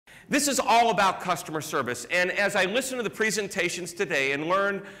This is all about customer service, and as I listened to the presentations today and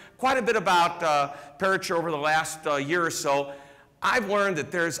learned quite a bit about Parature over the last year or so, I've learned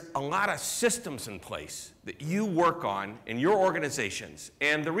that there's a lot of systems in place that you work on in your organizations.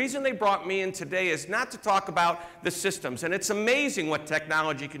 And the reason they brought me in today is not to talk about the systems, and it's amazing what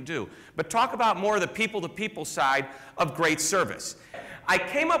technology can do, but talk about more of the people-to-people side of great service. I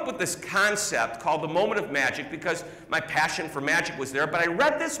came up with this concept called the moment of magic because my passion for magic was there, but I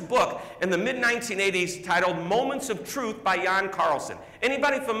read this book in the mid-1980s titled Moments of Truth by Jan Carlson.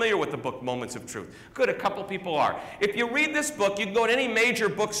 Anybody familiar with the book Moments of Truth? Good, a couple people are. If you read this book, you can go to any major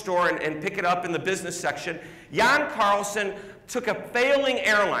bookstore and pick it up in the business section. Jan Carlson took a failing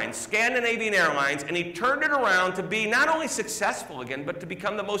airline, Scandinavian Airlines, and he turned it around to be not only successful again, but to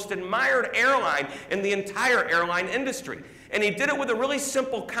become the most admired airline in the entire airline industry. And he did it with a really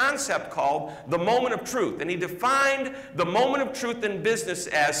simple concept called the moment of truth. And he defined the moment of truth in business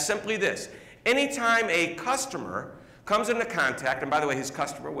as simply this. Anytime a customer comes into contact, and by the way, his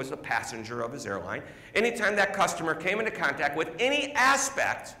customer was a passenger of his airline, anytime that customer came into contact with any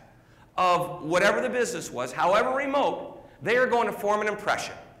aspect of whatever the business was, however remote, they are going to form an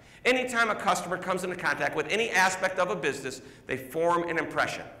impression. Anytime a customer comes into contact with any aspect of a business, they form an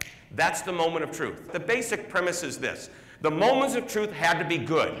impression. That's the moment of truth. The basic premise is this. The moments of truth had to be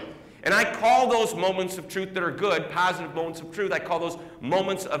good. And I call those moments of truth that are good, positive moments of truth, I call those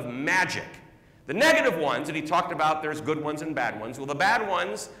moments of magic. The negative ones that he talked about, there's good ones and bad ones. Well, the bad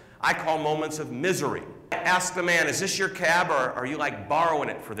ones I call moments of misery. I asked the man, is this your cab or are you like borrowing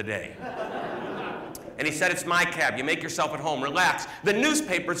it for the day? And he said, it's my cab. You make yourself at home. Relax. The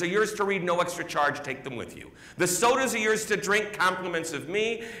newspapers are yours to read, no extra charge. Take them with you. The sodas are yours to drink, compliments of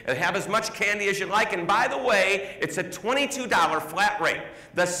me. Have as much candy as you like. And by the way, it's a $22 flat rate.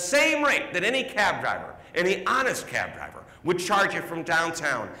 The same rate that any cab driver, any honest cab driver, would charge you from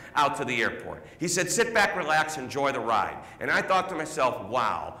downtown out to the airport. He said, sit back, relax, enjoy the ride. And I thought to myself,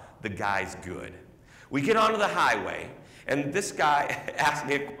 wow, the guy's good. We get onto the highway. And this guy asked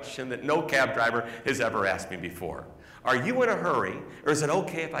me a question that no cab driver has ever asked me before. Are you in a hurry, or is it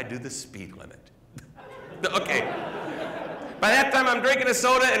okay if I do the speed limit? Okay. By that time, I'm drinking a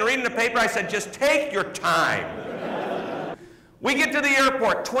soda and reading the paper. I said, just take your time. We get to the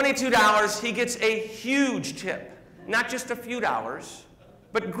airport, $22. He gets a huge tip. Not just a few dollars,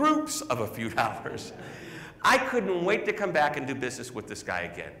 but groups of a few dollars. I couldn't wait to come back and do business with this guy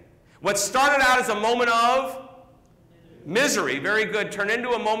again. What started out as a moment of misery, very good, turned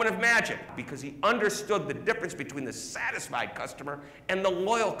into a moment of magic because he understood the difference between the satisfied customer and the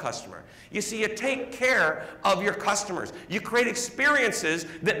loyal customer. You see, you take care of your customers. You create experiences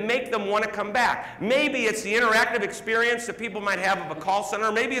that make them want to come back. Maybe it's the interactive experience that people might have of a call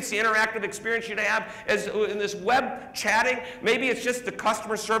center. Maybe it's the interactive experience you'd have as in this web chatting. Maybe it's just the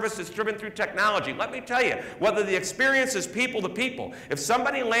customer service that's driven through technology. Let me tell you, whether the experience is people to people, if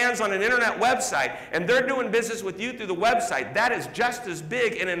somebody lands on an internet website and they're doing business with you through the website, that is just as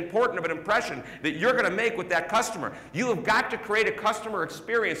big and important of an impression that you're going to make with that customer. You have got to create a customer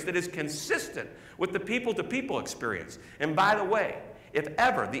experience that is consistent with the people-to-people experience. And by the way, if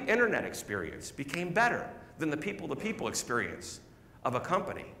ever the internet experience became better than the people-to-people experience of a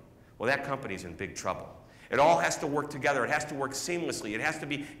company, well, that company's in big trouble. It all has to work together. It has to work seamlessly. It has to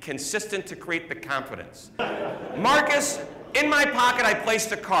be consistent to create the confidence. Marcus, in my pocket, I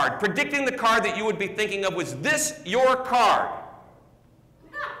placed a card, predicting the card that you would be thinking of. Was this your card?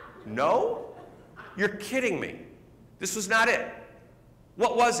 No? You're kidding me. This was not it.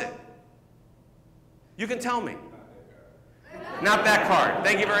 What was it? You can tell me. Not that card.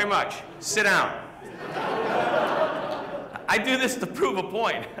 Thank you very much. Sit down. I do this to prove a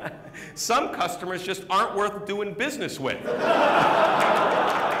point. Some customers just aren't worth doing business with.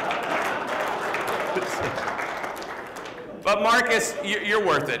 But Marcus, you're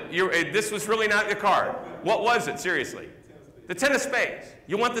worth it. This was really not your card. What was it, seriously? The 10 of spades.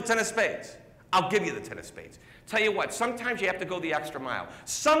 You want the 10 of spades? I'll give you the 10 of spades. Tell you what, sometimes you have to go the extra mile.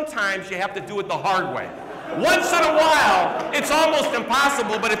 Sometimes you have to do it the hard way. Once in a while, it's almost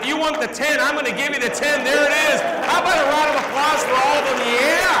impossible, but if you want the 10, I'm going to give you the 10. There it is. How about a round of applause for all of them?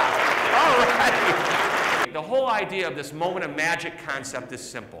 Yeah. All right. The whole idea of this moment of magic concept is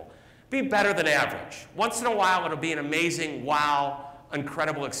simple. Be better than average. Once in a while, it'll be an amazing, wow,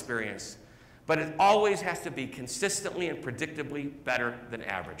 incredible experience. But it always has to be consistently and predictably better than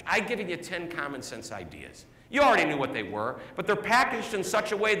average. I've given you 10 common sense ideas. You already knew what they were, but they're packaged in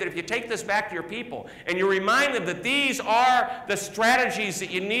such a way that if you take this back to your people and you remind them that these are the strategies that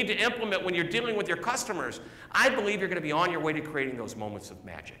you need to implement when you're dealing with your customers, I believe you're going to be on your way to creating those moments of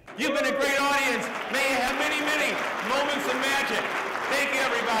magic. You've been a great audience. May you have many, many moments of magic. Thank you,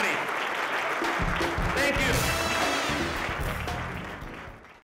 everybody.